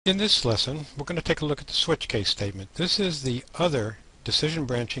In this lesson, we're going to take a look at the switch case statement. This is the other decision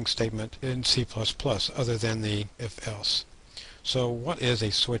branching statement in C++ other than the if-else. So what is a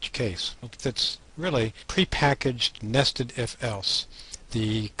switch case? It's really prepackaged nested if-else.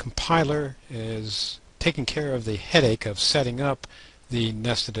 The compiler is taking care of the headache of setting up the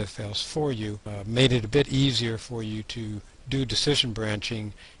nested if-else for you, made it a bit easier for you to do decision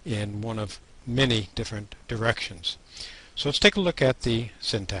branching in one of many different directions. So let's take a look at the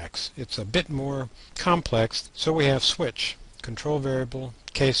syntax. It's a bit more complex. So we have switch, control variable,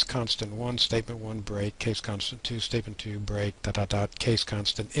 case constant 1, statement 1, break, case constant 2, statement 2, break, case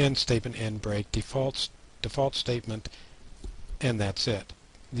constant n, statement n, break, default statement, and that's it.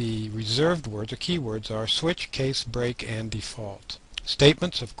 The reserved words or keywords are switch, case, break, and default.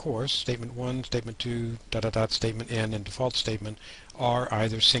 Statements, of course, statement 1, statement 2, statement n, and default statement are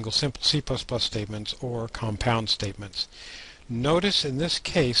either single simple C++ statements or compound statements. Notice in this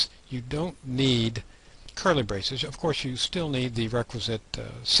case you don't need curly braces. Of course you still need the requisite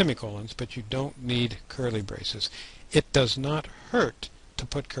semicolons, but you don't need curly braces. It does not hurt to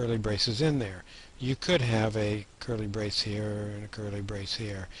put curly braces in there. You could have a curly brace here and a curly brace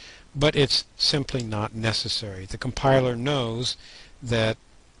here, but it's simply not necessary. The compiler knows that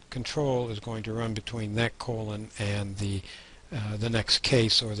control is going to run between that colon and the next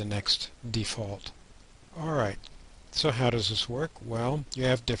case or the next default. Alright, so how does this work? Well, you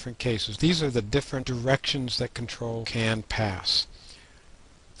have different cases. These are the different directions that control can pass.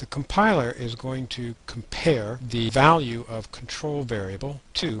 The compiler is going to compare the value of control variable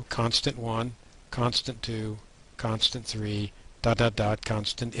to constant 1, constant 2, constant 3,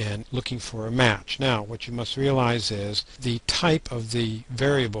 constant n, looking for a match. Now, what you must realize is the type of the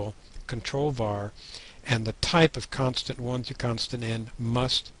variable control var and the type of constant 1 to constant n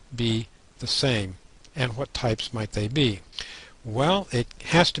must be the same. And what types might they be? Well, it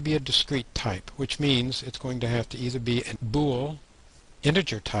has to be a discrete type, which means it's going to have to either be a bool,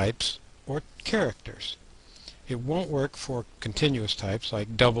 integer types, or characters. It won't work for continuous types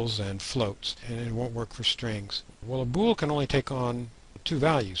like doubles and floats, and it won't work for strings. Well, a bool can only take on two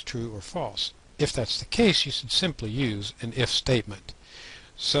values, true or false. If that's the case, you should simply use an if statement.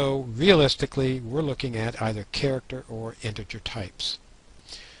 So realistically, we're looking at either character or integer types.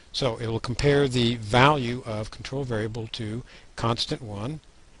 So it will compare the value of control variable to constant 1.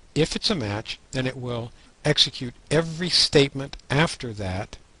 If it's a match, then it will execute every statement after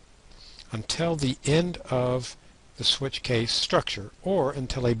that until the end of the switch case structure, or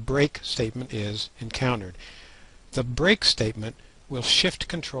until a break statement is encountered. The break statement will shift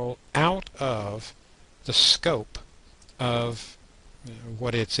control out of the scope of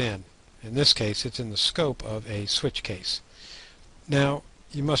what it's in. In this case, it's in the scope of a switch case. Now,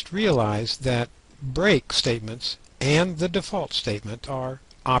 you must realize that break statements and the default statement are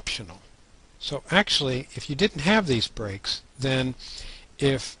optional. So actually, if you didn't have these breaks, then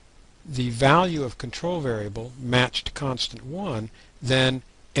if the value of control variable matched constant 1, then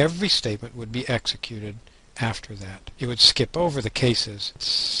every statement would be executed after that. It would skip over the cases. It's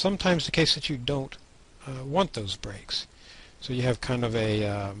sometimes the case that you don't want those breaks. So you have kind of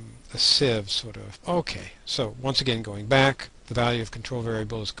a sieve sort of. Okay, so once again going back, the value of control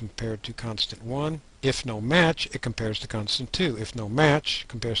variable is compared to constant 1. If no match, it compares to constant 2. If no match, it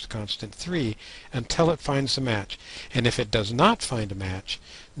compares to constant 3 until it finds the match. And if it does not find a match,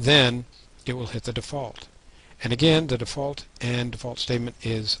 then it will hit the default. And again, the default and default statement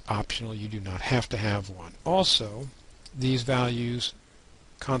is optional. You do not have to have one. Also, these values,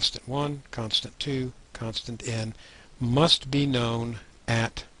 constant 1, constant 2, constant n, must be known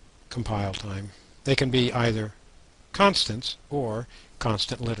at compile time. They can be either constants or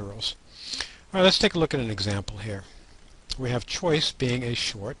constant literals. All right, let's take a look at an example here. We have choice being a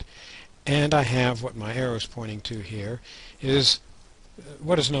short, and I have what my arrow is pointing to here is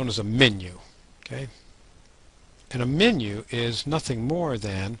what is known as a menu. Okay? And a menu is nothing more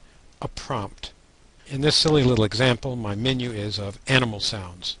than a prompt. In this silly little example, my menu is of animal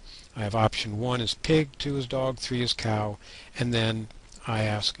sounds. I have option 1 is pig, 2 is dog, 3 is cow, and then I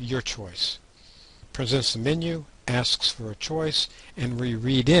ask your choice. Presents the menu, asks for a choice, and we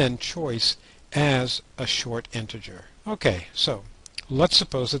read in choice as a short integer. Okay, so let's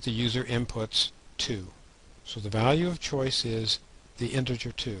suppose that the user inputs 2. So the value of choice is the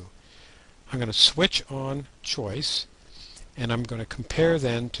integer 2. I'm going to switch on choice, and I'm going to compare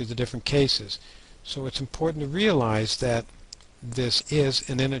then to the different cases. So it's important to realize that this is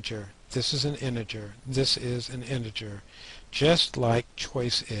an integer, this is an integer, this is an integer, just like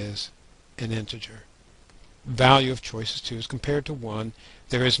choice is an integer. Value of choice is 2 is compared to 1.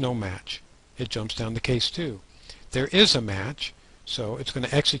 There is no match. It jumps down to case 2. There is a match, So it's going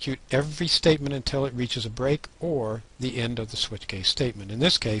to execute every statement until it reaches a break or the end of the switch case statement. In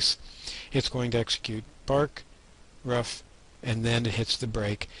this case, it's going to execute bark, rough, and then it hits the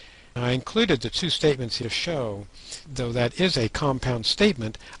break. I included the two statements here to show, though that is a compound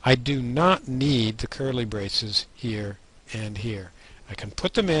statement, I do not need the curly braces here and here. I can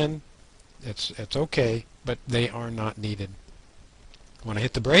put them in, it's okay, but they are not needed. When I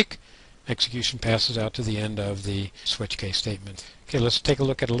hit the break, execution passes out to the end of the switch case statement. Okay, let's take a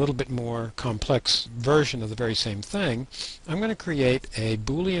look at a little bit more complex version of the very same thing. I'm going to create a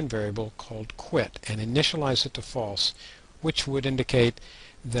Boolean variable called quit and initialize it to false, which would indicate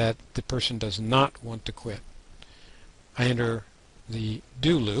that the person does not want to quit. I enter the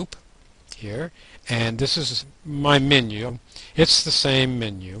do loop here, and this is my menu. It's the same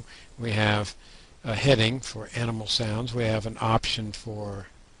menu. We have a heading for animal sounds. We have an option for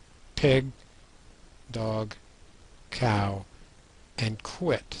pig, dog, cow, and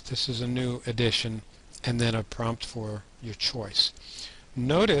quit. This is a new addition, and then a prompt for your choice.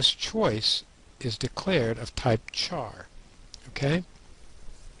 Notice choice is declared of type char. Okay?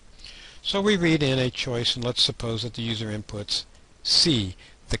 So we read in a choice, and let's suppose that the user inputs C,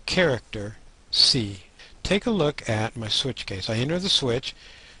 the character C. Take a look at my switch case. I enter the switch.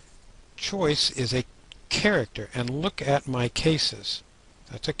 Choice is a character, and look at my cases.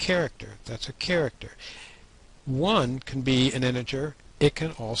 That's a character. That's a character. 1 can be an integer. It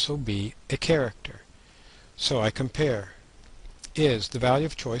can also be a character. So I compare. Is the value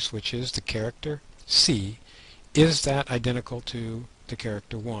of choice, which is the character C, is that identical to the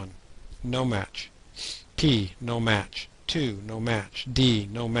character 1? No match. P, no match. 2, no match. D,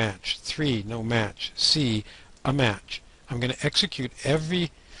 no match. 3, no match. C, a match. I'm going to execute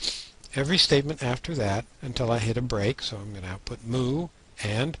every statement after that until I hit a break. So I'm going to output moo,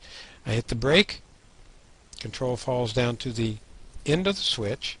 and I hit the break. Control falls down to the end of the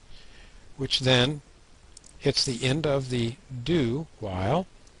switch, which then hits the end of the do while,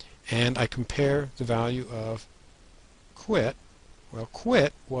 and I compare the value of quit. Well,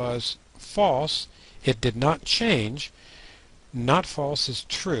 quit was false. It did not change. Not false is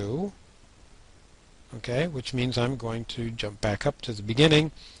true. Okay, which means I'm going to jump back up to the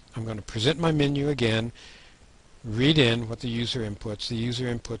beginning. I'm going to present my menu again, read in what the user inputs. The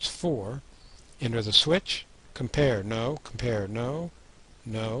user inputs 4, enter the switch, compare no,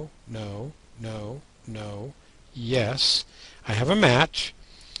 no, no, no, no, yes. I have a match.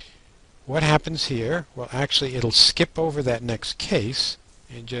 What happens here? Well, actually, it'll skip over that next case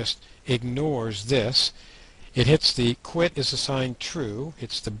and just ignores this. It hits the quit is assigned true.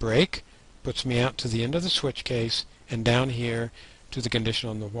 It's the break, puts me out to the end of the switch case, and down here to the condition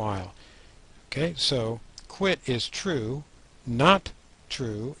on the while. Okay, so quit is true, not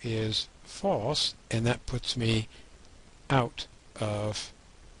true is false, and that puts me out of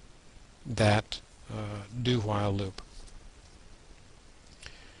that do while loop.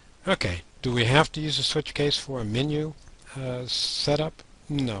 Okay, do we have to use a switch case for a menu setup?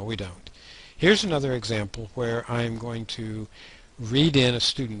 No, we don't. Here's another example where I'm going to read in a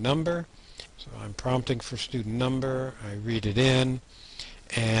student number. So I'm prompting for student number, I read it in,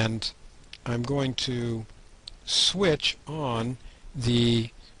 and I'm going to switch on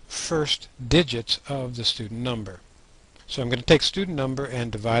the first digits of the student number. So I'm going to take student number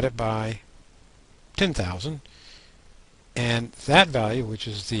and divide it by 10,000, and that value, which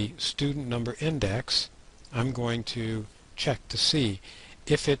is the student number index, I'm going to check to see.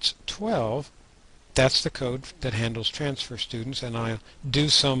 If it's 12, that's the code that handles transfer students, and I'll do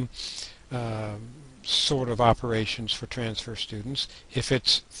some sort of operations for transfer students. If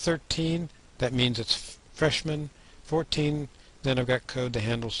it's 13, that means it's freshmen. 14, then I've got code to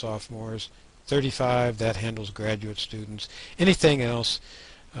handle sophomores. 35, that handles graduate students. Anything else,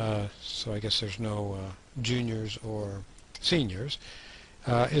 so I guess there's no juniors or seniors,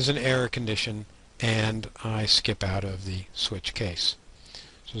 is an error condition, and I skip out of the switch case.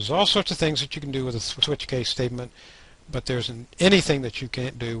 So there's all sorts of things that you can do with a switch case statement, but there isn't anything that you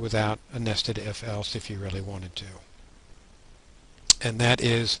can't do without a nested if-else if you really wanted to. And that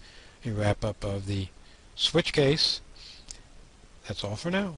is a wrap-up of the switch case. That's all for now.